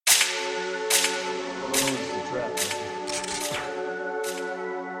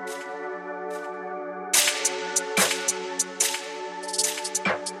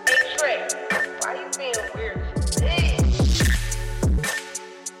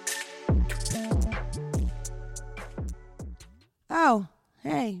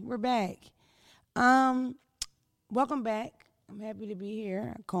Hey, we're back. Um, Welcome back. I'm happy to be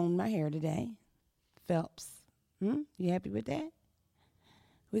here. I combed my hair today. Phelps. You happy with that?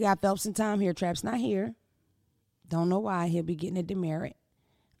 We got Phelps and Tom here. Trap's not here. Don't know why. He'll be getting a demerit.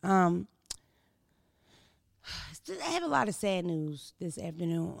 Um, I have a lot of sad news this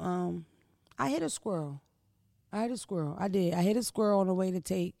afternoon. I hit a squirrel. I did. I hit a squirrel on the way to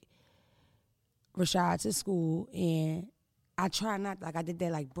take Rashad to school, and I try not, like, I did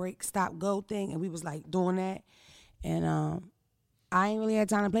that like break, stop, go thing, and we was like doing that, and I ain't really had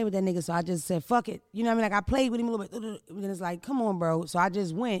time to play with that nigga, so I just said fuck it, you know what I mean? Like I played with him a little bit, and then it's like, come on, bro. So I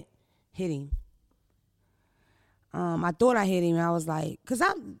just went, hit him. I thought I hit him, and I was like, cause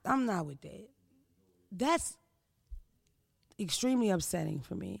I'm not with that. That's extremely upsetting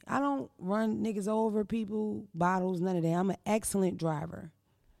for me. I don't run niggas over, people, bottles, none of that. I'm an excellent driver.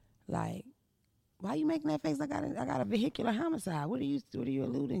 Like, why you making that face like I got a vehicular homicide? What are you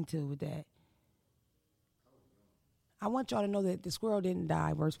alluding to with that? I want y'all to know that the squirrel didn't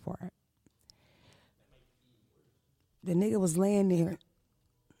die, worst part. The nigga was laying there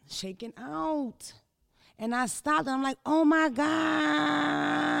shaking out. And I stopped and I'm like, oh my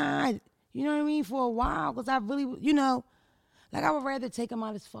God. You know what I mean? For a while, because I really, like I would rather take him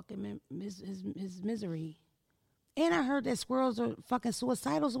out his fucking his misery. And I heard that squirrels are fucking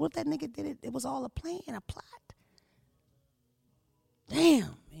suicidal. So what if that nigga did it was all a plan, a plot.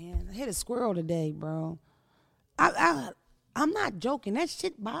 Damn, man. I hit a squirrel today, bro. I'm not joking. That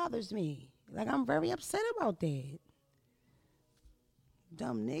shit bothers me. Like, I'm very upset about that.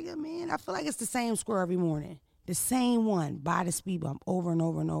 Dumb nigga, man. I feel like it's the same squirrel every morning. The same one by the speed bump over and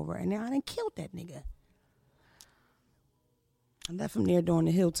over and over. And now I done killed that nigga. I left him there during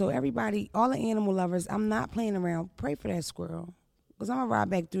the hill. So everybody, all the animal lovers, I'm not playing around. Pray for that squirrel. Because I'm going to ride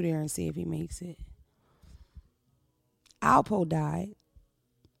back through there and see if he makes it. Alpo died.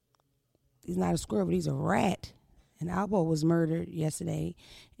 He's not a squirrel, but he's a rat. And Alpo was murdered yesterday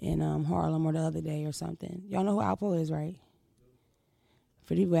in Harlem or the other day or something. Y'all know who Alpo is, right?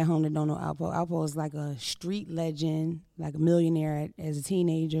 For people at home that don't know Alpo, Alpo is like a street legend, like a millionaire as a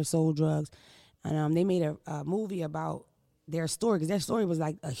teenager, sold drugs. And they made a movie about their story, because their story was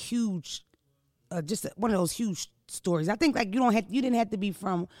like a huge, one of those huge stories. I think like you didn't have to be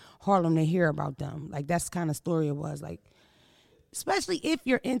from Harlem to hear about them. Like that's the kind of story it was. Like, especially if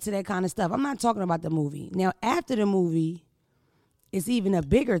you're into that kind of stuff. I'm not talking about the movie. Now, after the movie, it's even a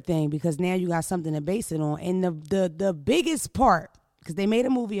bigger thing because now you got something to base it on. And the biggest part, because they made a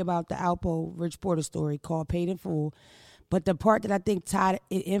movie about the Alpo Rich Porter story called Paid in Full, but the part that I think tied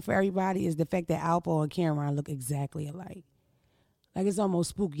it in for everybody is the fact that Alpo and Cameron look exactly alike. Like, it's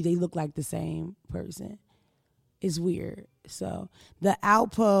almost spooky. They look like the same person. It's weird. So the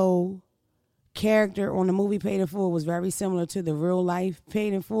Alpo character on the movie Paid in Full was very similar to the real life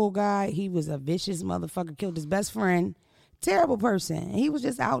Paid in Full guy. He was a vicious motherfucker, killed his best friend. Terrible person. He was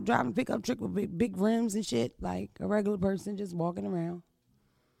just out driving pickup truck with big rims and shit, like a regular person just walking around.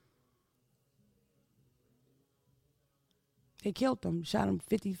 They killed him, shot him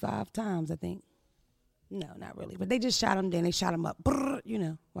 55 times, I think. No, not really. But they just shot him, then they shot him up, while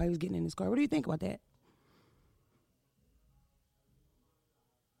he was getting in his car. What do you think about that?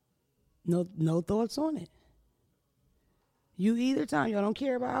 No thoughts on it. You either, Tom? Y'all don't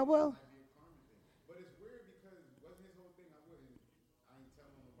care about Alpo? But it's weird because wasn't his whole thing, I ain't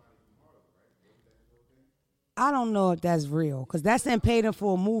telling nobody from Harlem, right? Wasn't that his whole thing? I don't know if that's real, because that's in Paid in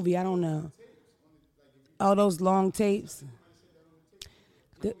Full movie. I don't know. Oh, those long tapes?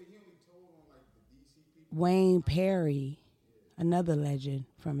 Wayne Perry, another legend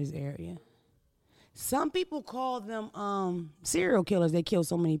from his area. Some people call them serial killers. They kill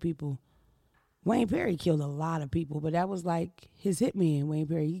so many people. Wayne Perry killed a lot of people, but that was like his hitman, Wayne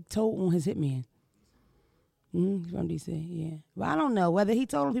Perry. He told on his hitman. From D.C., yeah. But I don't know whether he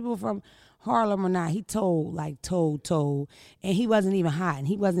told on people from Harlem or not. He told. And he wasn't even hiding.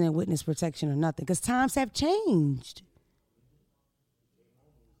 He wasn't in witness protection or nothing, because times have changed.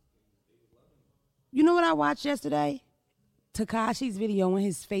 You know what I watched yesterday? Tekashi's video when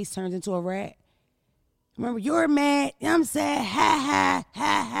his face turns into a rat. Remember, you're mad, I'm sad, ha, ha,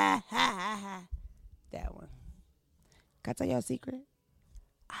 ha, ha, ha, ha, ha. That one. Can I tell y'all a secret?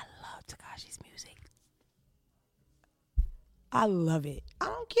 I love Tekashi's music. I love it. I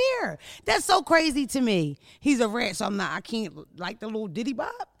don't care. That's so crazy to me. He's a rat, so I can't like the little Diddy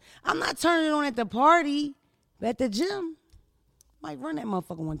Bop. I'm not turning it on at the party, but at the gym. Might run that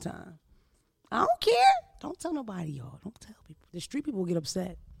motherfucker one time. I don't care. Don't tell nobody, y'all. Don't tell people. The street people get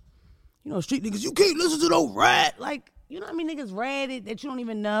upset. You know, street niggas, you can't listen to no rat. Like, you know how many niggas ratted that you don't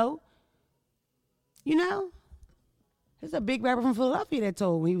even know? You know? There's a big rapper from Philadelphia that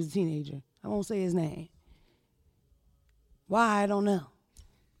told when he was a teenager. I won't say his name. Why, I don't know.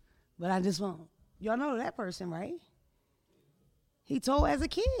 But I just won't. Y'all know that person, right? He told as a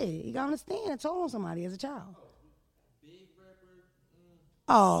kid. He got on the stand and told on somebody as a child. Big rapper.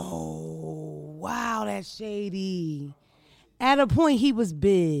 Oh, wow, that's shady. At a point, he was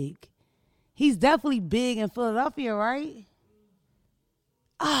big. He's definitely big in Philadelphia, right?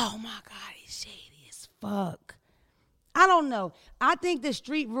 Oh, my God, he's shady as fuck. I don't know. I think the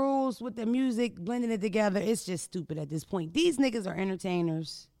street rules with the music, blending it together, it's just stupid at this point. These niggas are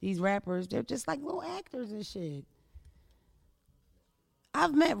entertainers. These rappers, they're just like little actors and shit.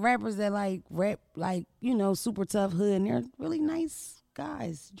 I've met rappers that like rap, like, you know, super tough hood, and they're really nice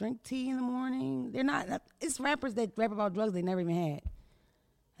guys. Drink tea in the morning. They're not, it's rappers that rap about drugs they never even had.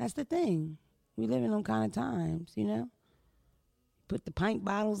 That's the thing. We live in them kind of times, you know? Put the pint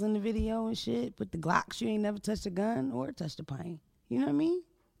bottles in the video and shit. Put the Glocks. You ain't never touched a gun or touched a pint. You know what I mean?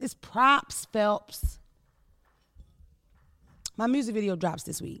 It's props, Phelps. My music video drops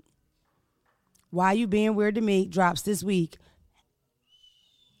this week. Why You Being Weird to Me drops this week.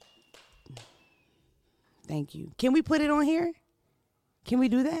 Thank you. Can we put it on here? Can we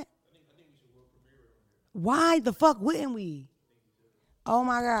do that? I think we should world premiere it on here. Why the fuck wouldn't we? Oh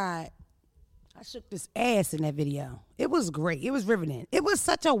my God. I shook this ass in that video. It was great. It was riveting. It was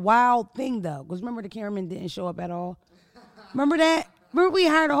such a wild thing, though. Because remember the cameraman didn't show up at all? Remember that? Remember we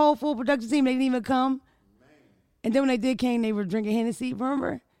hired a whole full production team. They didn't even come? Man. And then when they did came, they were drinking Hennessy.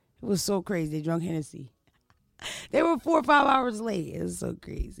 Remember? It was so crazy. They drank Hennessy. They were 4 or 5 hours late. It was so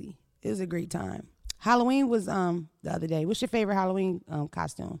crazy. It was a great time. Halloween was the other day. What's your favorite Halloween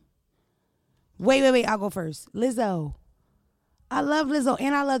costume? Wait. I'll go first. Lizzo. I love Lizzo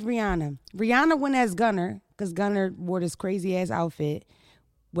and I love Rihanna. Rihanna went as Gunner because Gunner wore this crazy ass outfit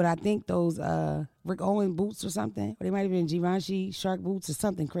with I think those Rick Owen boots or something. Or they might have been Givenchy shark boots or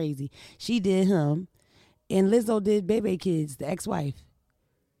something crazy. She did him. And Lizzo did Bebe Kids, the ex-wife.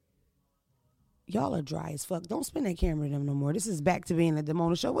 Y'all are dry as fuck. Don't spin that camera at them no more. This is back to being a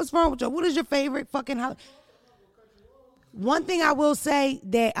Demona show. What's wrong with y'all? What is your favorite fucking One thing I will say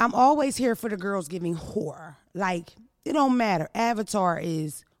that I'm always here for the girls giving horror. Like, it don't matter. Avatar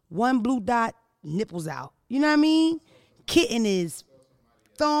is one blue dot, nipples out. You know what I mean? Kitten is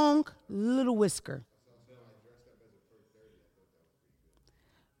thong, little whisker.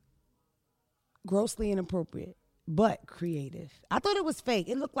 Grossly inappropriate, but creative. I thought it was fake.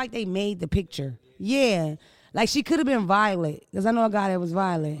 It looked like they made the picture. Yeah. Like she could have been Violet, because I know a guy that was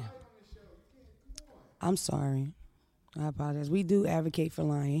Violet. I'm sorry. I apologize. We do advocate for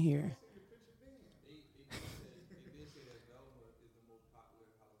lying here.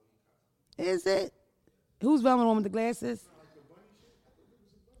 Is it? Who's Velma, the one with the glasses?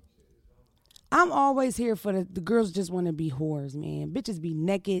 I'm always here for the girls just want to be whores, man. Bitches be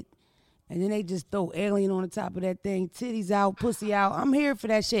naked, and then they just throw alien on the top of that thing. Titties out, pussy out. I'm here for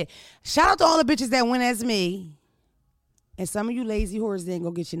that shit. Shout out to all the bitches that went as me. And some of you lazy whores didn't go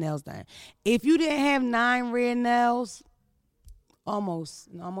get your nails done. If you didn't have 9 red nails,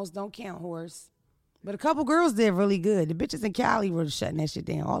 almost don't count, whores. But a couple girls did really good. The bitches in Cali were shutting that shit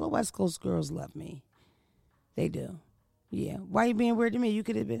down. All the West Coast girls love me. They do. Yeah. Why you being weird to me? You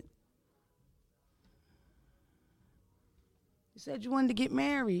could have been. You said you wanted to get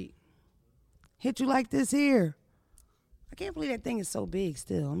married. Hit you like this here. I can't believe that thing is so big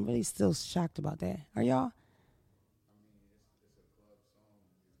still. I'm really still shocked about that. Are y'all?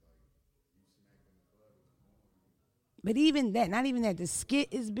 But even that, not even that, the skit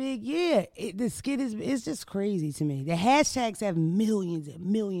is big. Yeah, the skit it's just crazy to me. The hashtags have millions and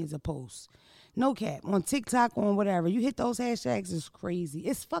millions of posts. No cap. On TikTok, on whatever. You hit those hashtags, it's crazy.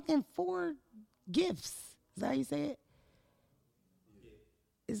 It's fucking 4 gifts. Is that how you say it?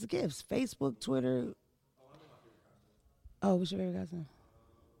 It's gifts. Facebook, Twitter. Oh, what's your favorite costume?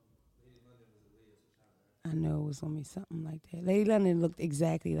 I know it was going to be something like that. Lady London looked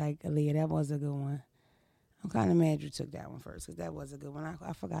exactly like Aaliyah. That was a good one. I'm kind of mad you took that one first because that was a good one.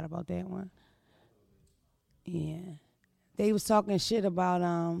 I forgot about that one. Yeah. They was talking shit about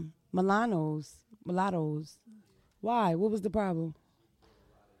mulattoes. Why? What was the problem?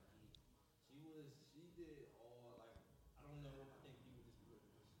 She did all, like, I don't know, I think people just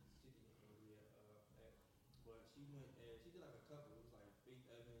put sticking but she went and she did like a couple. It was like Faith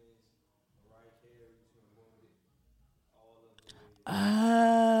Evans, Mariah Carey, she went one with it, all of the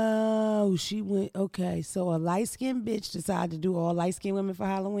Oh, she went, okay. So a light-skinned bitch decided to do all light-skinned women for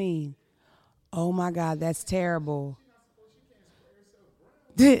Halloween. Oh, my God, that's terrible.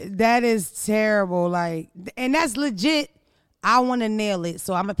 That is terrible. Like, and that's legit. I want to nail it,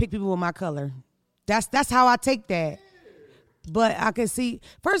 so I'm going to pick people with my color. That's how I take that. But I can see,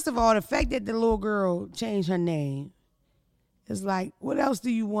 first of all, the fact that the little girl changed her name is like, what else do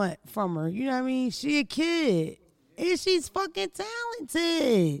you want from her? You know what I mean? She a kid. And she's fucking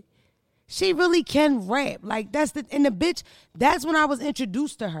talented. She really can rap. Like, and the bitch, that's when I was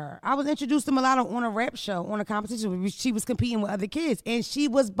introduced to her. I was introduced to Mulatto on a rap show, on a competition where she was competing with other kids. And she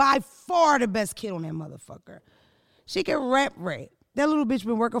was by far the best kid on that motherfucker. She can rap. That little bitch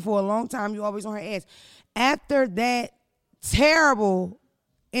been working for a long time. You always on her ass. After that terrible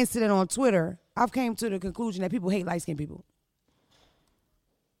incident on Twitter, I've came to the conclusion that people hate light-skinned people.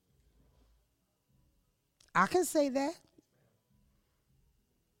 I can say that.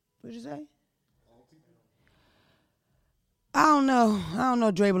 What'd you say? I don't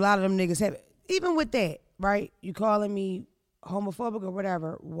know, Dre, but a lot of them niggas have it. Even with that, right? You calling me homophobic or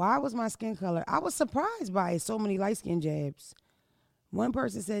whatever. Why was my skin color? I was surprised by it. So many light-skin jabs. One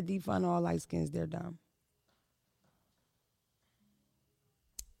person said defund all light skins, they're dumb.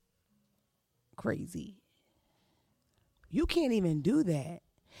 Crazy. You can't even do that.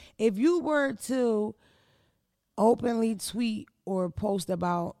 If you were to openly tweet or post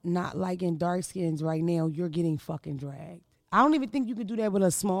about not liking dark skins right now, you're getting fucking dragged. I don't even think you could do that with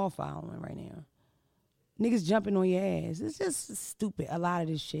a small following right now. Niggas jumping on your ass. It's just stupid, a lot of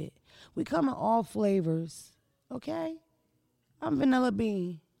this shit. We come in all flavors, okay? I'm Vanilla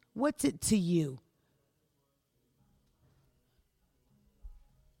Bean. What's it to you?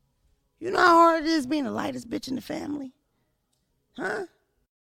 You know how hard it is being the lightest bitch in the family? Huh?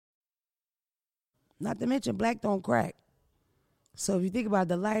 Not to mention black don't crack. So if you think about it,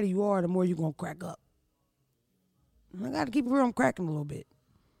 the lighter you are, the more you're going to crack up. I got to keep it real, I'm cracking a little bit.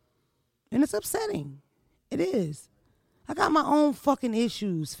 And it's upsetting. It is. I got my own fucking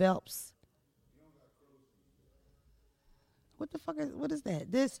issues, Phelps. What is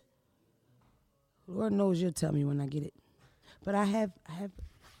that? This, Lord knows you'll tell me when I get it. But I have.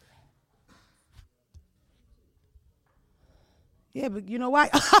 Yeah, but you know why?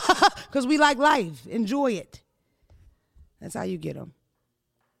 Because we like life. Enjoy it. That's how you get them.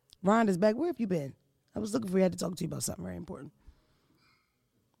 Rhonda's back. Where have you been? I was looking for you. I had to talk to you about something very important.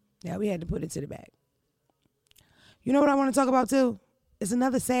 Yeah, we had to put it to the back. You know what I want to talk about too? It's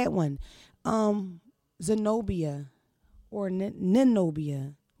another sad one. Zenobia or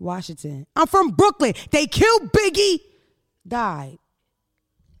Nenobia, Washington. I'm from Brooklyn. They killed Biggie. Died.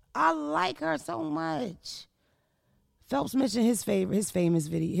 I like her so much. Phelps mentioned his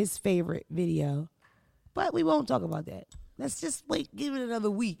favorite video. But we won't talk about that. Let's just wait, give it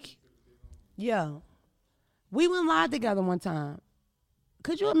another week. Yeah. We went live together one time.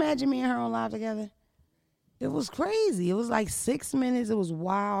 Could you imagine me and her on live together? It was crazy. It was like 6 minutes. It was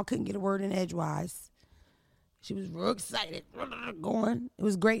wild. Couldn't get a word in edgewise. She was real excited. Going. It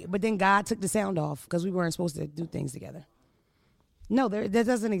was great. But then God took the sound off because we weren't supposed to do things together. No, that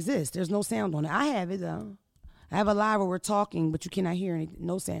doesn't exist. There's no sound on it. I have it, though. I have a live where we're talking, but you cannot hear anything.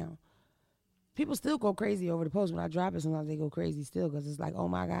 No sound. People still go crazy over the post. When I drop it, sometimes they go crazy still because it's like, oh,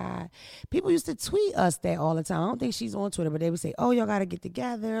 my God. People used to tweet us that all the time. I don't think she's on Twitter, but they would say, oh, y'all got to get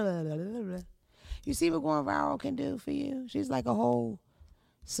together. Blah, blah, blah, blah. You see what going viral can do for you? She's like a whole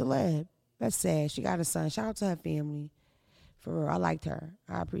celeb. That's sad. She got a son. Shout out to her family. For real, I liked her.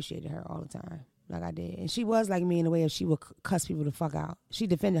 I appreciated her all the time, like I did. And she was like me in the way of she would cuss people the fuck out. She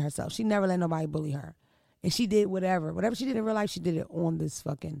defended herself. She never let nobody bully her. And she did whatever. Whatever she did in real life, she did it on this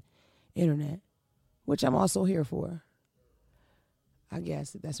fucking internet, which I'm also here for. I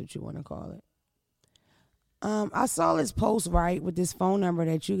guess if that's what you want to call it. I saw this post, right, with this phone number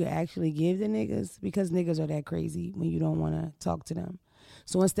that you could actually give the niggas because niggas are that crazy when you don't want to talk to them.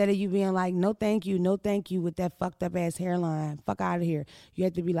 So instead of you being like, no thank you with that fucked up ass hairline, fuck out of here, you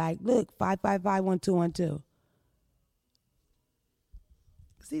have to be like, look, 555-1212.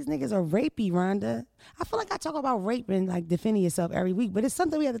 These niggas are rapey, Rhonda. I feel like I talk about raping, like defending yourself every week, but it's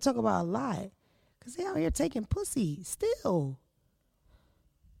something we have to talk about a lot because they out here taking pussy still.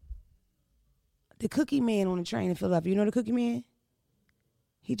 The Cookie Man on the train in Philadelphia. You know the Cookie Man?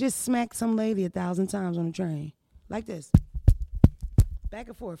 He just smacked some lady 1,000 times on the train. Like this. Back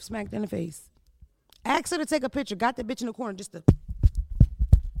and forth. Smacked in the face. Asked her to take a picture. Got the bitch in the corner just to...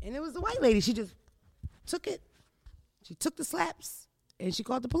 And it was the white lady. She just took it. She took the slaps. And she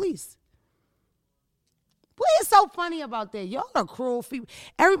called the police. What is so funny about that? Y'all are cruel people.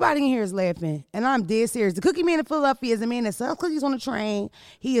 Everybody in here is laughing. And I'm dead serious. The Cookie Man in Philadelphia is a man that sells cookies on the train.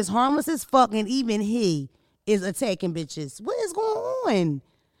 He is harmless as fuck. And even he is attacking bitches. What is going on?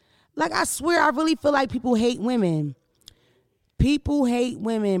 Like, I swear, I really feel like people hate women. People hate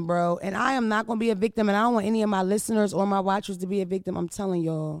women, bro. And I am not going to be a victim. And I don't want any of my listeners or my watchers to be a victim. I'm telling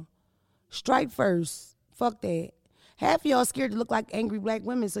y'all. Strike first. Fuck that. Half of y'all scared to look like angry black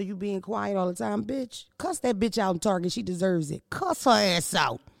women, so you being quiet all the time, bitch. Cuss that bitch out in Target. She deserves it. Cuss her ass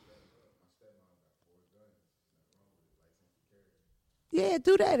out. Yeah,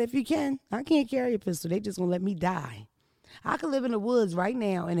 do that if you can. I can't carry a pistol. They just gonna let me die. I could live in the woods right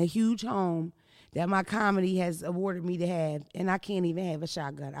now in a huge home that my comedy has awarded me to have, and I can't even have a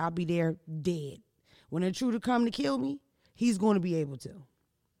shotgun. I'll be there dead. When an intruder come to kill me, he's going to be able to.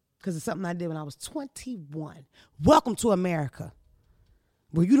 Because it's something I did when I was 21. Welcome to America,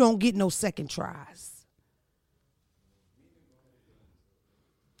 where you don't get no second tries.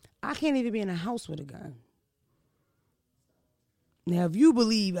 I can't even be in a house with a gun. Now, if you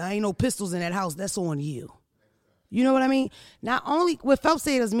believe I ain't no pistols in that house, that's on you. You know what I mean? Not only, what Phelps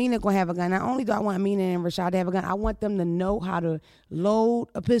said is Mina going to have a gun. Not only do I want Mina and Rashad to have a gun, I want them to know how to load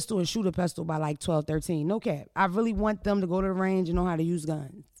a pistol and shoot a pistol by like 12, 13. No cap. I really want them to go to the range and know how to use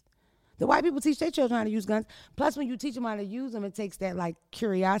guns. The white people teach their children how to use guns. Plus, when you teach them how to use them, it takes that like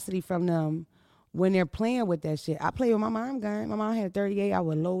curiosity from them when they're playing with that shit. I play with my mom gun. My mom had a 38. I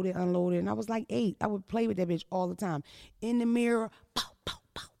would load it, unload it, and I was like 8. I would play with that bitch all the time. In the mirror, pow, pow,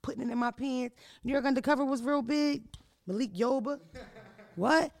 pow, putting it in my pants. New York Undercover was real big. Malik Yoba.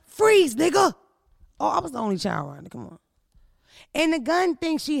 What? Freeze, nigga. Oh, I was the only child around it. Come on. And the gun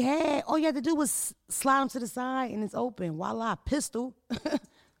thing she had, all you had to do was slide them to the side and it's open. Voila, pistol.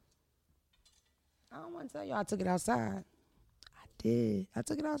 I don't want to tell y'all I took it outside. I did. I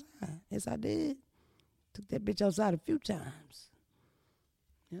took it outside. Yes, I did. Took that bitch outside a few times.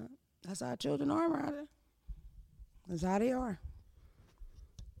 Yeah, that's how children are around it. That's how they are.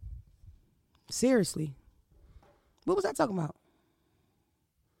 Seriously. What was I talking about?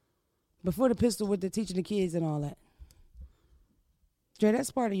 Before the pistol with the teaching the kids and all that. Dre,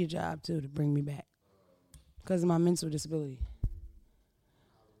 that's part of your job, too, to bring me back. Because of my mental disability.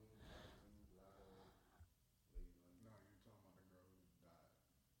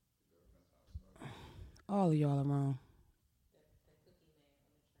 All of y'all are wrong.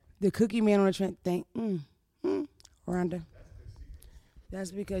 The cookie man on the train thing. Rhonda.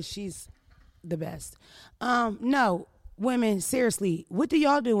 That's because she's the best. No, women, seriously, what do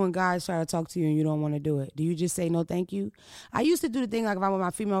y'all do when guys try to talk to you and you don't want to do it? Do you just say no thank you? I used to do the thing like if I'm with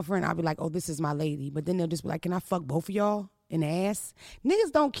my female friend, I'll be like, oh, this is my lady. But then they'll just be like, can I fuck both of y'all in the ass?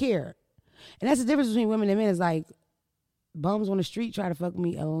 Niggas don't care. And that's the difference between women and men is like, bums on the street try to fuck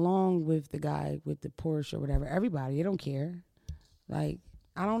me along with the guy with the Porsche or whatever. Everybody, they don't care. Like,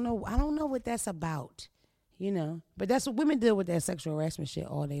 I don't know what that's about, you know. But that's what women deal with, that sexual harassment shit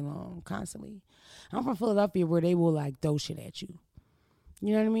all day long, constantly. I'm from Philadelphia where they will like throw shit at you.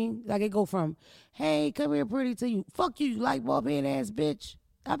 You know what I mean? Like it go from, hey, come here pretty, to you, fuck you light bulb head ass bitch.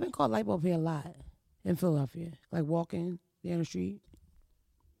 I've been called light bulb head a lot in Philadelphia. Like walking down the street.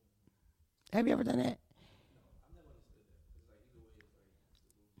 Have you ever done that?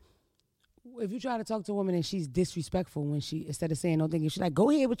 If you try to talk to a woman and she's disrespectful when she, instead of saying no thank you, she's like, go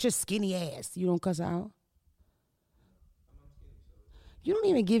ahead with your skinny ass. You don't cuss her out? You don't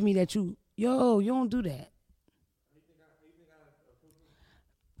even give me that you don't do that.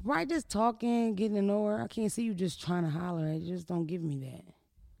 Right, just talking, getting to know her. I can't see you just trying to holler at. Just don't give me that.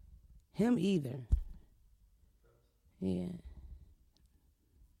 Him either. Yeah.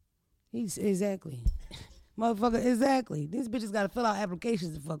 He's exactly. Motherfucker, exactly. These bitches got to fill out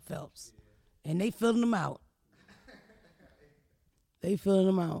applications to fuck Phelps. And they filling them out. They filling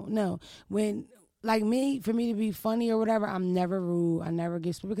them out. No. When, like me, for me to be funny or whatever, I'm never rude. I never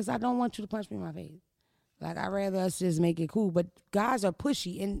get because I don't want you to punch me in my face. Like, I'd rather us just make it cool. But guys are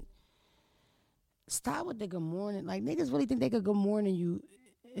pushy. And stop with the good morning. Like, niggas really think they could good morning you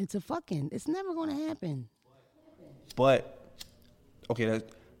into fucking. It's never going to happen. But, okay,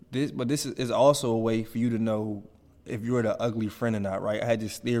 this is also a way for you to know if you're the ugly friend or not, right? I had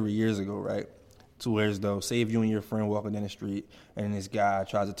this theory years ago, right? To where as though, say if you and your friend walking down the street and this guy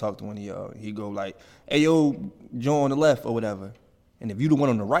tries to talk to one of y'all, he go like, hey, yo, Joe on the left or whatever. And if you the one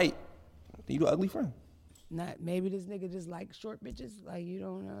on the right, then you the ugly friend. Not, maybe this nigga just like short bitches. Like, you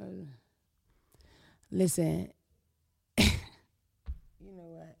don't know. Listen, you know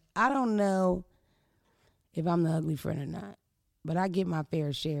what? I don't know if I'm the ugly friend or not, but I get my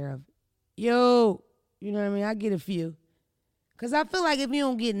fair share of, yo, you know what I mean? I get a few. Because I feel like if you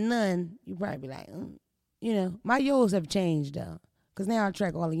don't get none, you probably be like, you know, my yo's have changed, though. Because now I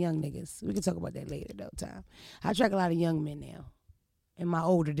track all the young niggas. We can talk about that later, though, time. I track a lot of young men now in my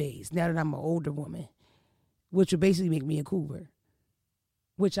older days, now that I'm an older woman, which would basically make me a cougar,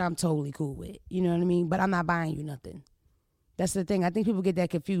 which I'm totally cool with. You know what I mean? But I'm not buying you nothing. That's the thing. I think people get that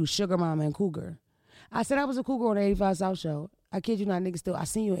confused, sugar mama and cougar. I said I was a cougar on the 85 South show. I kid you not, nigga. Still, I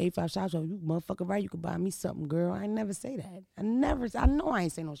seen you at 85 Shops. You motherfucker right. You could buy me something, girl. I ain't never say that. I know I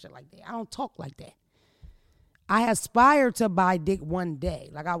ain't say no shit like that. I don't talk like that. I aspire to buy dick one day.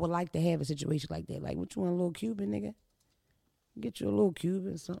 Like, I would like to have a situation like that. Like, what you want, a little Cuban, nigga? Get you a little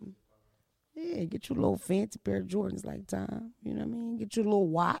Cuban or something. Yeah, get you a little fancy pair of Jordans like time. You know what I mean? Get you a little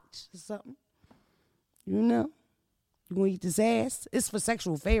watch or something. You know? You gonna eat this ass? It's for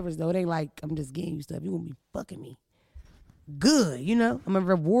sexual favors, though. It ain't like I'm just getting you stuff. You gonna be fucking me. Good, you know? I'm gonna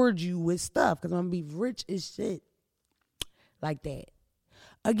reward you with stuff because I'm gonna be rich as shit. Like that.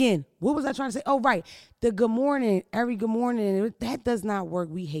 Again, what was I trying to say? Oh, right. The good morning, every good morning, that does not work.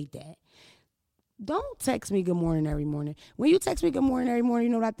 We hate that. Don't text me good morning every morning. When you text me good morning every morning,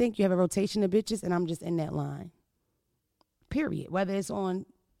 you know what I think? You have a rotation of bitches, and I'm just in that line. Period. Whether it's on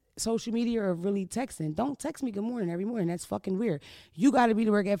social media or really texting, don't text me good morning every morning. That's fucking weird. You got to be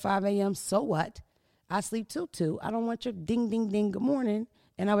to work at 5 a.m., so what? I sleep till 2. I don't want your ding, ding, ding, good morning,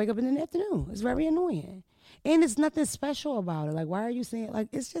 and I wake up in the afternoon. It's very annoying. And it's nothing special about it. Like, why are you saying, like,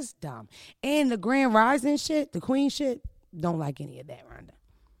 it's just dumb. And the Grand Rising shit, the Queen shit, don't like any of that, Rhonda.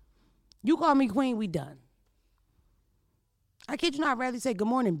 You call me Queen, we done. I kid you not, I'd rather say good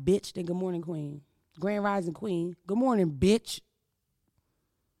morning, bitch, than good morning, Queen. Grand Rising Queen, good morning, bitch.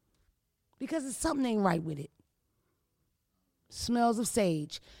 Because it's something ain't right with it. Smells of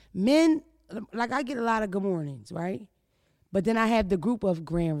sage. Men, like, I get a lot of good mornings, right? But then I have the group of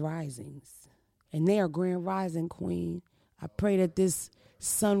Grand Risings. And they are Grand Rising Queen. I pray that this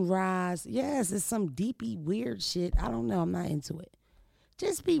sunrise, yes, it's some deepy weird shit. I don't know. I'm not into it.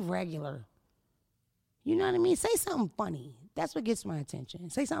 Just be regular. You know what I mean? Say something funny. That's what gets my attention.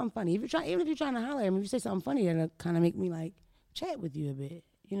 Say something funny. Even if you're trying to holler at me, if you say something funny, that'll kind of make me like chat with you a bit,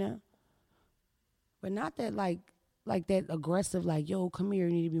 you know? But not that like that aggressive, like, yo, come here,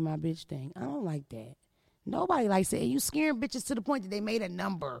 you need to be my bitch thing. I don't like that. Nobody likes it. And you scaring bitches to the point that they made a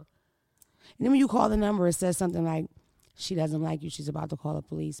number. And then when you call the number, it says something like, she doesn't like you, she's about to call the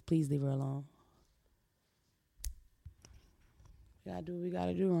police. Please leave her alone. We gotta do what we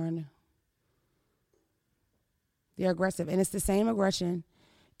gotta do, Rhonda. They're aggressive. And it's the same aggression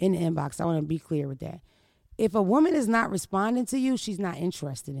in the inbox. I want to be clear with that. If a woman is not responding to you, she's not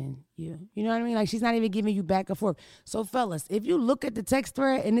interested in you. You know what I mean? Like, she's not even giving you back and forth. So, fellas, if you look at the text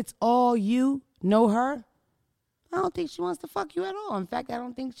thread and it's all you, know her, I don't think she wants to fuck you at all. In fact, I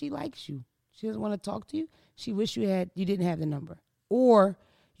don't think she likes you. She doesn't want to talk to you. She wish you didn't have the number. Or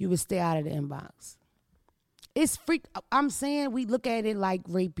you would stay out of the inbox. It's freak. I'm saying we look at it like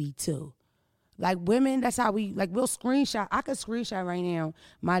rapey too. Like women, that's how we'll screenshot. I could screenshot right now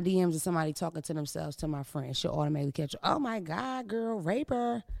my DMs of somebody talking to themselves to my friend. She'll automatically catch her. Oh my God, girl, rape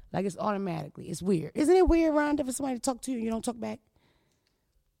her. Like, it's automatically. It's weird. Isn't it weird, Rhonda, for somebody to talk to you and you don't talk back?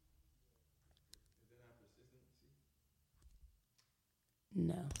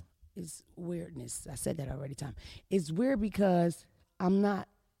 No. It's weirdness. I said that already, Tom. It's weird because I'm not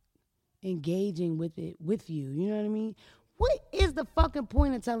engaging with it with you. You know what I mean? What is the fucking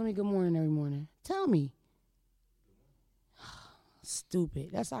point of telling me good morning every morning? Tell me. Stupid.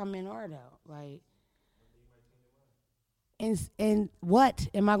 That's how men are, though. Like, and what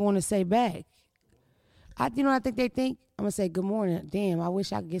am I going to say back? I think they think? I'm going to say good morning. Damn, I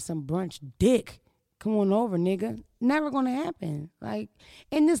wish I could get some brunch dick. Come on over, nigga. Never gonna happen. Like,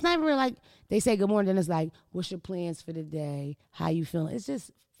 and it's never like they say good morning, then it's like, what's your plans for the day? How you feeling? It's just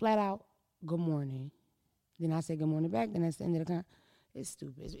flat out good morning. Then I say good morning back, then that's the end of the conversation. It's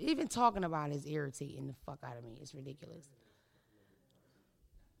stupid. Even talking about it is irritating the fuck out of me. It's ridiculous.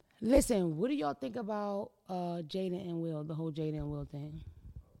 Listen, what do y'all think about Jada and Will, the whole Jada and Will thing?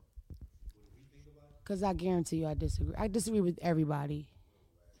 Because I guarantee you I disagree. I disagree with everybody.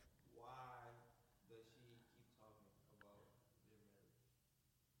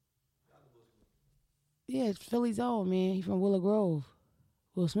 Yeah, it's Philly's own, man. He from Willow Grove.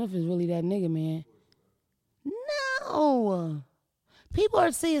 Will Smith is really that nigga, man. No. People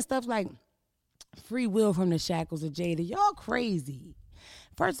are saying stuff like free will from the shackles of Jada. Y'all crazy.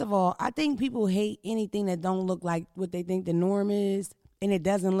 First of all, I think people hate anything that don't look like what they think the norm is, and it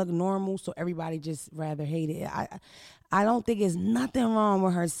doesn't look normal, so everybody just rather hate it. I don't think there's nothing wrong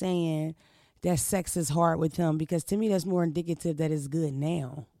with her saying that sex is hard with him, because to me that's more indicative that it's good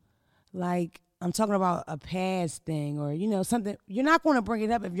now. Like, I'm talking about a past thing or, you know, something. You're not going to bring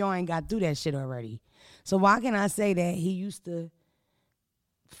it up if y'all ain't got through that shit already. So why can I say that he used to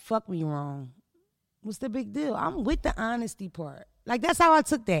fuck me wrong? What's the big deal? I'm with the honesty part. Like, that's how I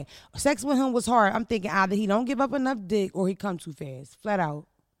took that. Sex with him was hard. I'm thinking either he don't give up enough dick or he come too fast. Flat out.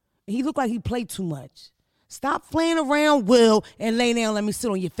 He looked like he played too much. Stop playing around, Will, and lay down, let me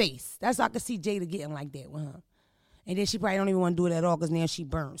sit on your face. That's how I could see Jada getting like that with him. And then she probably don't even want to do it at all because now she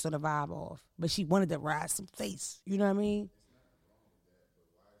burnt, so the vibe off. But she wanted to ride some face. You know what I mean?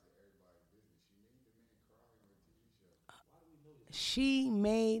 She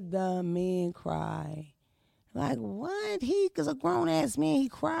made the man cry. Like, what? Cause a grown-ass man, he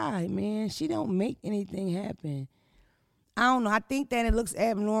cried, man. She don't make anything happen. I don't know. I think that it looks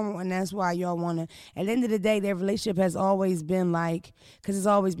abnormal, and that's why y'all want to. At the end of the day, their relationship has always been like, because it's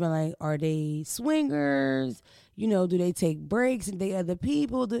always been like, are they swingers? You know, do they take breaks and date other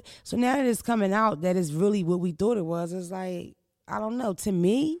people? So now that it's coming out that it's really what we thought it was, it's like, I don't know. To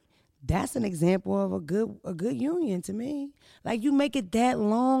me, that's an example of a good union to me. Like, you make it that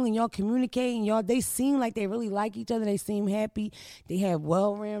long and y'all communicate and they seem like they really like each other. They seem happy. They have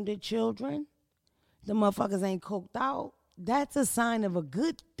well-rounded children. The motherfuckers ain't coked out. That's a sign of a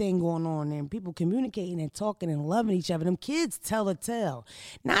good thing going on and people communicating and talking and loving each other. Them kids tell a tale.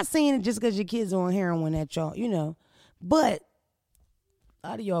 Not saying it just because your kids are on heroin at y'all, you know. But a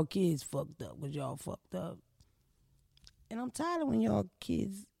lot of y'all kids fucked up because y'all fucked up. And I'm tired of when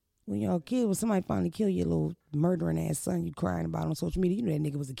somebody finally kill your little murdering ass son you crying about on social media, you know that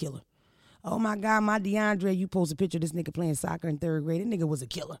nigga was a killer. Oh my God, my DeAndre, you post a picture of this nigga playing soccer in 3rd grade. That nigga was a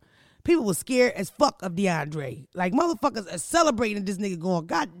killer. People was scared as fuck of DeAndre. Like, motherfuckers are celebrating this nigga going,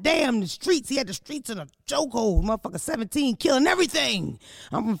 God damn, the streets. He had the streets in a chokehold. Motherfucker 17, killing everything.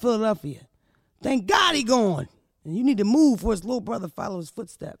 I'm from Philadelphia. Thank God he gone. And you need to move before his little brother follow his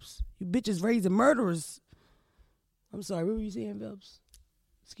footsteps. You bitches raising murderers. I'm sorry, what were you saying, Phelps?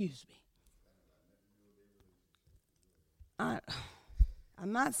 Excuse me.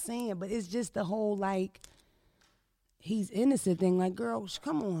 I'm not saying, but it's just the whole, like, he's innocent thing. Like, girl,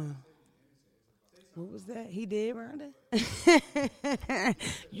 come on. What was that? He did, Rhonda?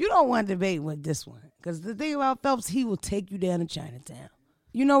 You don't want to debate with this one. Because the thing about Phelps, he will take you down to Chinatown.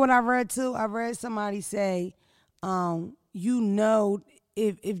 You know what I read, too? I read somebody say, you know,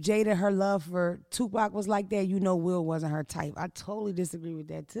 if Jada, her love for Tupac was like that, you know Will wasn't her type. I totally disagree with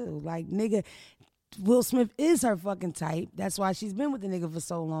that, too. Like, nigga, Will Smith is her fucking type. That's why she's been with the nigga for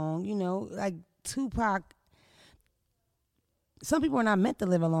so long. You know, like, Tupac, some people are not meant to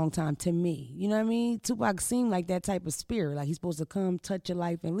live a long time, to me. You know what I mean? Tupac seemed like that type of spirit. Like, he's supposed to come, touch your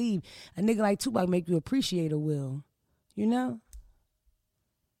life, and leave. A nigga like Tupac make you appreciate a Will. You know?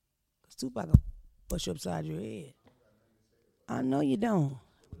 Because Tupac will push you upside your head. I know you don't.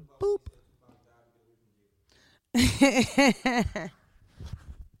 Boop.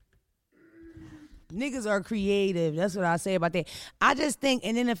 Niggas are creative. That's what I say about that. I just think,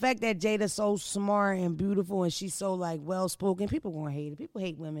 and then the fact that Jada's so smart and beautiful and she's so, like, well-spoken, people gonna hate it. People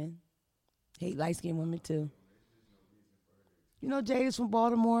hate women. Hate light-skinned women, too. You know, Jada's from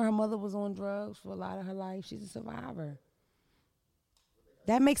Baltimore. Her mother was on drugs for a lot of her life. She's a survivor.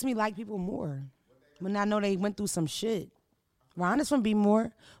 That makes me like people more when I know they went through some shit. Rhonda's from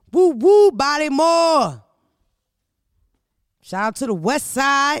B-More. Woo-woo, Bodymore. Shout out to the west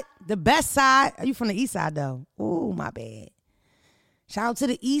side, the best side. Are you from the east side, though? Ooh, my bad. Shout out to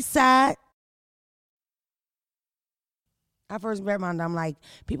the east side. I first met Rhonda, I'm like,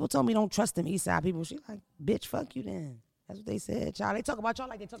 people told me don't trust them east side people. She like, bitch, fuck you then. That's what they said. Y'all, they talk about y'all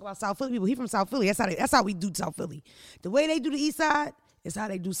like they talk about South Philly people. He from South Philly. That's how we do South Philly. The way they do the east side is how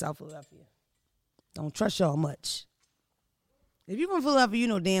they do South Philadelphia. Don't trust y'all much. If you from Philadelphia, you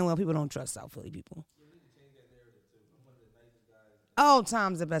know damn well people don't trust South Philly people. Oh,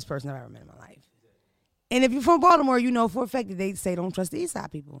 Tom's the best person I've ever met in my life. And if you're from Baltimore, you know for a fact that they say don't trust the east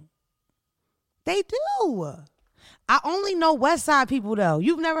side people. They do. I only know west side people, though.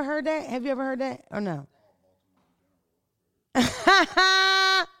 You've never heard that? Have you ever heard that or no?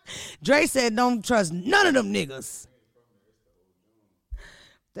 Dre said don't trust none of them niggas.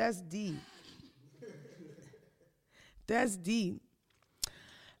 That's deep. That's deep.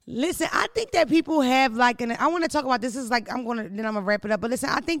 Listen, I think that people have like I want to talk about this. Is like I'm gonna wrap it up. But listen,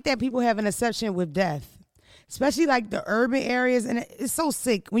 I think that people have an obsession with death, especially like the urban areas, and it's so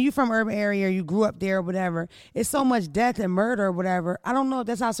sick. When you're from urban area, you grew up there or whatever. It's so much death and murder or whatever. I don't know if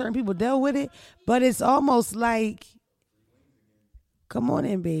that's how certain people deal with it, but it's almost like, come on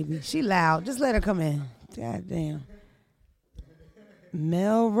in, baby. She loud. Just let her come in. God damn.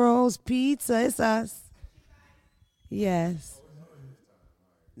 Melrose Pizza. It's us. Yes.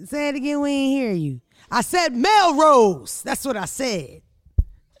 Say it again, we ain't hear you. I said Melrose. That's what I said.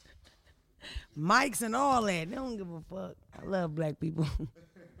 Mics and all that. They don't give a fuck. I love black people.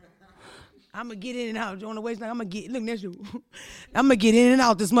 I'm going to get in and out. On the way, I'm going to get, look, next you. I'm going to get in and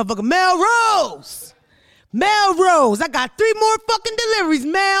out this motherfucker. Melrose. Melrose. I got 3 more fucking deliveries.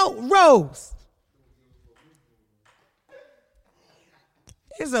 Melrose.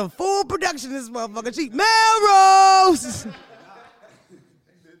 It's a full production, this motherfucker. She, Melrose!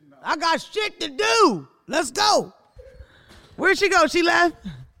 I got shit to do. Let's go. Where'd she go? She left?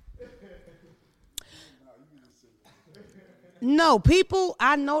 No, people,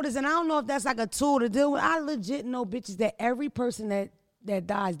 I notice, and I don't know if that's like a tool to deal with. I legit know bitches that every person that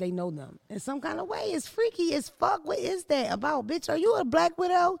dies, they know them. In some kind of way, it's freaky as fuck. What is that about, bitch? Are you a black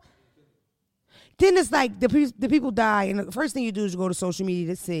widow? Then it's like the people die, and the first thing you do is you go to social media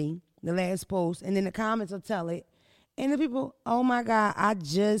to see the last post, and then the comments will tell it. And the people, oh my God, I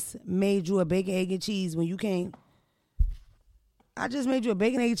just made you a bacon, egg, and cheese when you came. I just made you a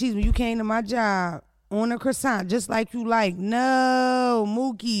bacon, egg, and cheese when you came to my job on a croissant, just like you like. No,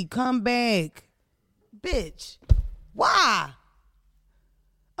 Mookie, come back. Bitch, why?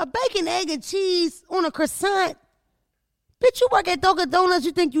 A bacon, egg, and cheese on a croissant? Bitch, you work at Dunkin' Donuts,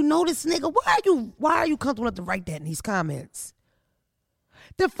 you think you know this nigga? Why are you comfortable enough to write that in these comments?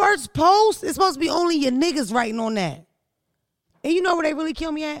 The first post is supposed to be only your niggas writing on that. And you know where they really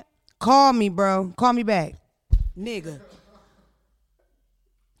kill me at? Call me, bro. Call me back. Nigga.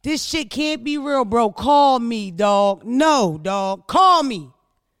 This shit can't be real, bro. Call me, dog. No, dog. Call me.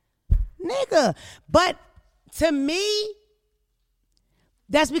 Nigga. But to me,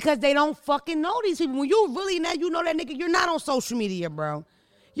 that's because they don't fucking know these people. When you really know you know that nigga, you're not on social media, bro.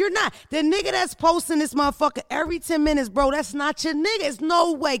 You're not. The nigga that's posting this motherfucker every 10 minutes, bro, that's not your nigga. It's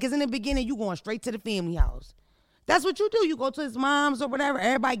no way. Because in the beginning, you going straight to the family house. That's what you do. You go to his mom's or whatever.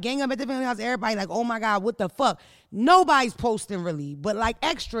 Everybody gang up at the family house. Everybody like, oh my God, what the fuck? Nobody's posting really, but like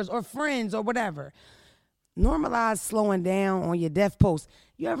extras or friends or whatever. Normalize slowing down on your death post.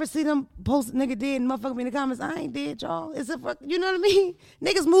 You ever see them post nigga dead and motherfucker be in the comments? I ain't dead, y'all. It's a fuck. You know what I mean?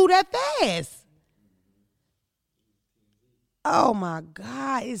 Niggas move that fast. Oh my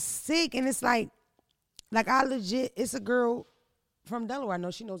God, it's sick. And it's like I legit, it's a girl from Delaware. I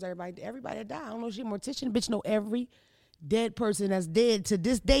know she knows everybody that died. I don't know if she's a mortician. Bitch know every dead person that's dead to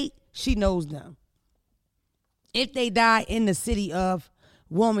this date. She knows them. If they die in the city of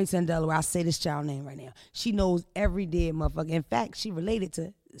Wilmington, Delaware, I'll say this child name right now. She knows every dead motherfucker. In fact, she related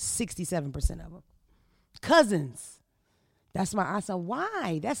to 67% of them. Cousins. That's why I said,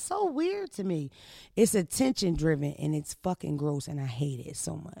 why? That's so weird to me. It's attention driven and it's fucking gross and I hate it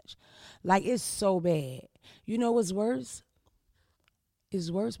so much. Like, it's so bad. You know what's worse?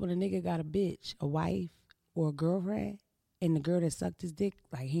 It's worse when a nigga got a bitch, a wife, or a girlfriend, and the girl that sucked his dick,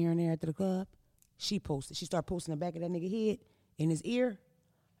 like here and there at the club, she posted. She started posting the back of that nigga head in his ear.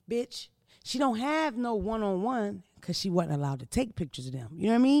 Bitch, she don't have no one-on-one because she wasn't allowed to take pictures of them. You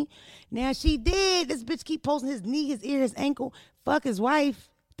know what I mean? Now she did. This bitch keep posting his knee, his ear, his ankle. Fuck his wife.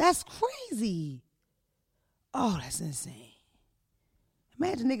 That's crazy. Oh, that's insane.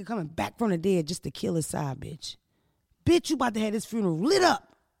 Imagine a nigga coming back from the dead just to kill his side bitch. Bitch, you about to have this funeral lit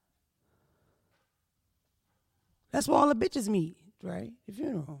up. That's where all the bitches meet, right? The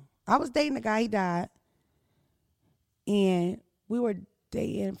funeral. I was dating a guy, he died. And we were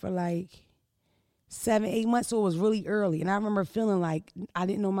dating for like 7-8 months, so it was really early. And I remember feeling like I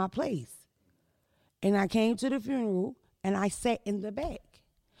didn't know my place. And I came to the funeral, and I sat in the back.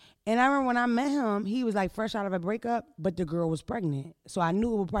 And I remember when I met him, he was like fresh out of a breakup, but the girl was pregnant. So I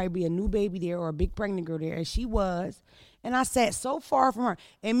knew it would probably be a new baby there or a big pregnant girl there, and she was. And I sat so far from her.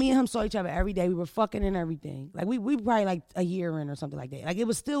 And me and him saw each other every day. We were fucking and everything. Like, we probably like a year in or something like that. Like, it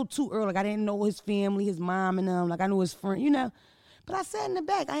was still too early. Like, I didn't know his family, his mom and them. Like, I knew his friend, you know. But I sat in the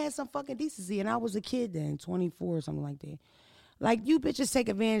back. I had some fucking decency, and I was a kid then, 24 or something like that. Like, you bitches take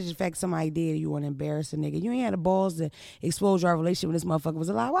advantage of the fact somebody did you want to embarrass a nigga. You ain't had the balls to expose your relationship with this motherfucker was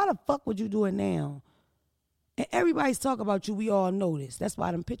a lie. Why the fuck would you do it now? And everybody's talking about you. We all know this. That's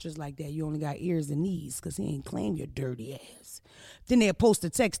why them pictures like that, you only got ears and knees, because he ain't claim your dirty ass. Then they'll post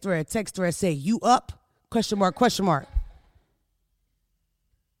a text thread. Text thread say, you up? Question mark, question mark.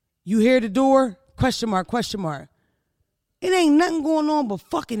 You hear the door? Question mark, question mark. It ain't nothing going on but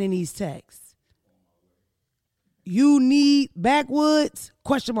fucking in these texts. You need backwoods?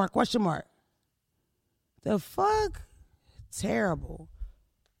 Question mark, question mark. The fuck? Terrible.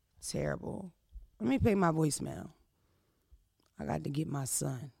 Terrible. Let me pay my voicemail. I got to get my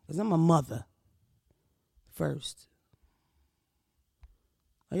son, because I'm a mother first.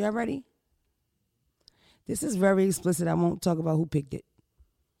 Are y'all ready? This is very explicit. I won't talk about who picked it.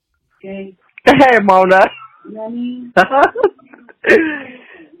 Okay. Hey, Mona.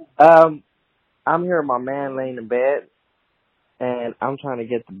 I'm here with my man laying in bed, and I'm trying to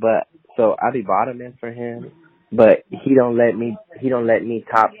get the butt. So I be bottoming for him, but he don't let me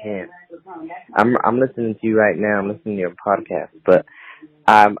top him. I'm listening to you right now. I'm listening to your podcast, but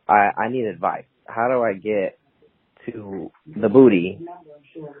I need advice. How do I get to the booty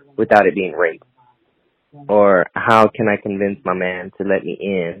without it being rape? Or how can I convince my man to let me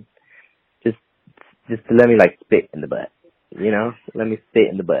in, just to let me like spit in the butt, you know? Let me spit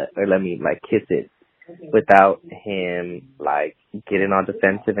in the butt, or let me like kiss it without him like getting all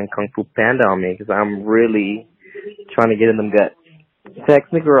defensive and Kung Fu Panda on me, because I'm really trying to get in them guts.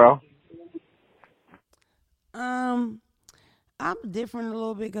 Text me, girl. I'm different a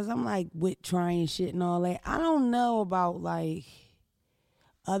little bit because I'm like with trying shit and all that. I don't know about like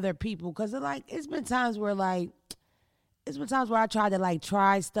other people because it's been times where I tried to like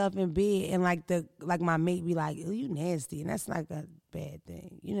try stuff in bed and like my mate be like, "Oh, you nasty," and that's like a bad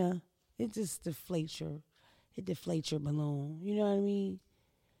thing, you know. It just deflates your balloon. You know what I mean?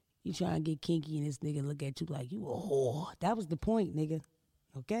 You trying to get kinky and this nigga look at you like you a whore. That was the point, nigga.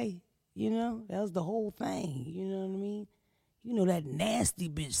 Okay? You know? That was the whole thing. You know what I mean? You know that nasty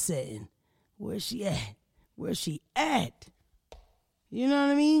bitch setting. Where's she at? Where's she at? You know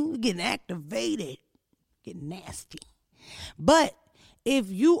what I mean? We're getting activated. Getting nasty. But if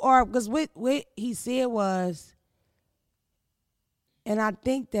you are, because what he said was, and I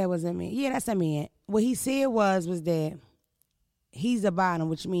think that was a man. Yeah, that's a man. What he said was that he's a bottom,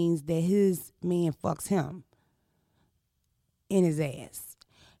 which means that his man fucks him in his ass.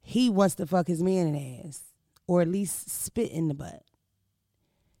 He wants to fuck his man in the ass, or at least spit in the butt.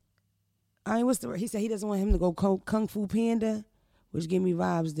 I mean, what's the word? He said he doesn't want him to go Kung Fu Panda, which give me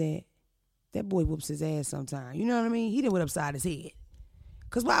vibes that boy whoops his ass sometime. You know what I mean? He done went upside his head.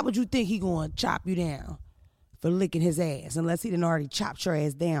 Because why would you think he going to chop you down for licking his ass, unless he done already chopped your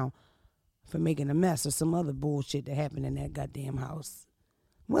ass down for making a mess or some other bullshit that happened in that goddamn house.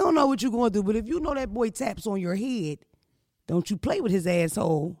 We don't know what you're going through, but if you know that boy taps on your head, don't you play with his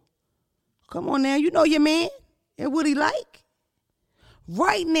asshole. Come on now, you know your man and what he like.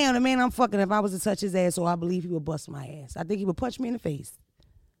 Right now, the man I'm fucking, if I was to touch his asshole, I believe he would bust my ass. I think he would punch me in the face.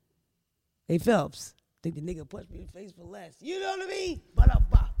 Hey, Phelps, think the nigga punched me in the face for less. You know what I mean?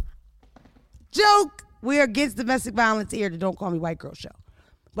 Ba-da-ba. Joke. We're against domestic violence here. The Don't Call Me White Girl show.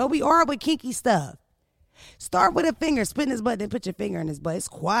 But we are with kinky stuff. Start with a finger, spit in his butt, then put your finger in his butt. It's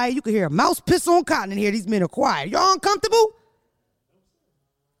quiet. You can hear a mouse piss on cotton in here. These men are quiet. Y'all uncomfortable?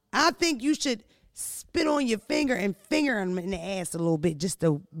 I think you should spit on your finger and finger him in the ass a little bit just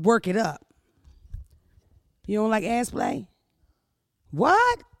to work it up. You don't like ass play?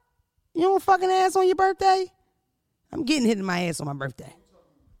 What? You don't fucking ass on your birthday? I'm getting hit in my ass on my birthday.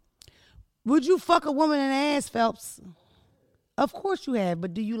 Would you fuck a woman in the ass, Phelps? Of course you have,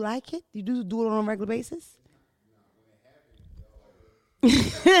 but do you like it? You do it on a regular basis?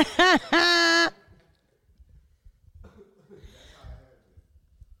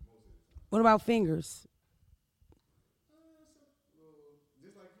 What about fingers?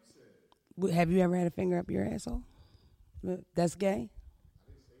 Have you ever had a finger up your asshole? That's gay?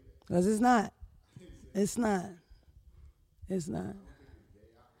 Because it's not. It's not. It's not.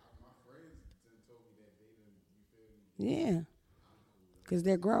 Yeah. Because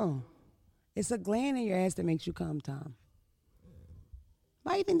they're grown. It's a gland in your ass that makes you come, Tom.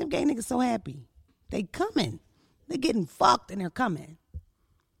 Why you think them gay niggas so happy? They coming. They're getting fucked and they're coming.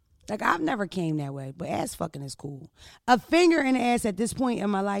 Like, I've never came that way, but ass fucking is cool. A finger in the ass at this point in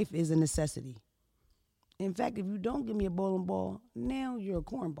my life is a necessity. In fact, if you don't give me a bowling ball, now you're a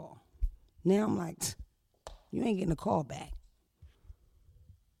cornball. Now I'm like, you ain't getting a call back.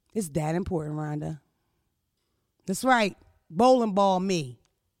 It's that important, Rhonda. That's right. Bowling ball me.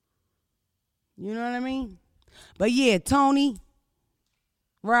 You know what I mean? But yeah, Tony,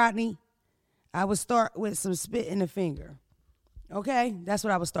 Rodney, I would start with some spit in the finger. Okay? That's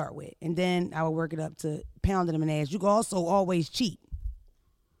what I would start with. And then I would work it up to pounding them in the ass. You can also always cheat.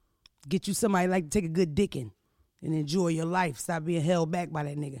 Get you somebody like to take a good dicking and enjoy your life. Stop being held back by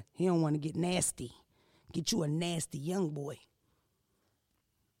that nigga. He don't want to get nasty. Get you a nasty young boy.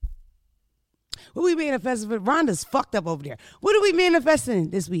 What we manifesting for? Rhonda's fucked up over there. What are we manifesting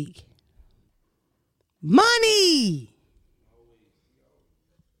this week? Money.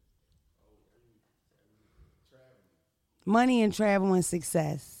 Money and travel and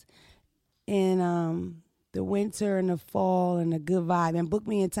success. And the winter and the fall and the good vibe. And book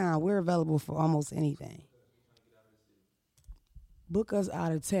me in town. We're available for almost anything. Book us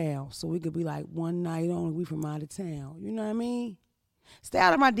out of town so we could be like one night only. We from out of town. You know what I mean? Stay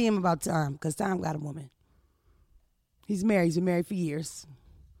out of my DM about Tom, because Tom got a woman. He's married. He's been married for years.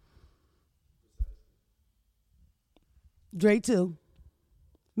 Dre too.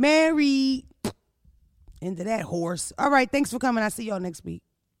 Married. Into that horse. All right, thanks for coming. I'll see y'all next week.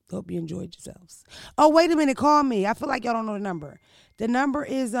 Hope you enjoyed yourselves. Oh, wait a minute. Call me. I feel like y'all don't know the number. The number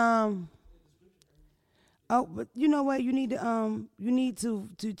is Oh, but you know what? You need to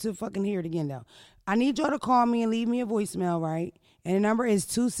fucking hear it again though. I need y'all to call me and leave me a voicemail, right? And the number is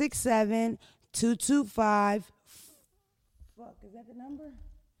 267-225. Fuck, is that the number?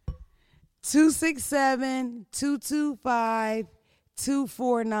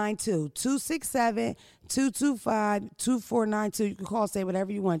 267-225-2492. 267-225-2492. You can call, say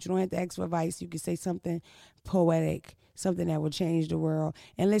whatever you want. You don't have to ask for advice. You can say something poetic, something that will change the world.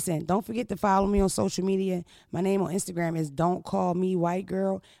 And listen, don't forget to follow me on social media. My name on Instagram is Don't Call Me White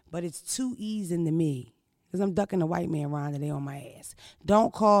Girl, but it's 2 E's in the me. Because I'm ducking the white man around today on my ass.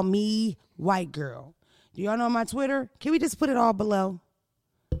 Don't call me white girl. Do y'all know my Twitter? Can we just put it all below?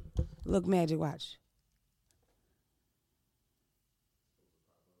 Look, Magic, watch.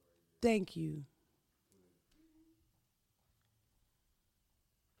 Thank you.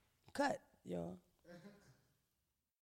 Cut, y'all.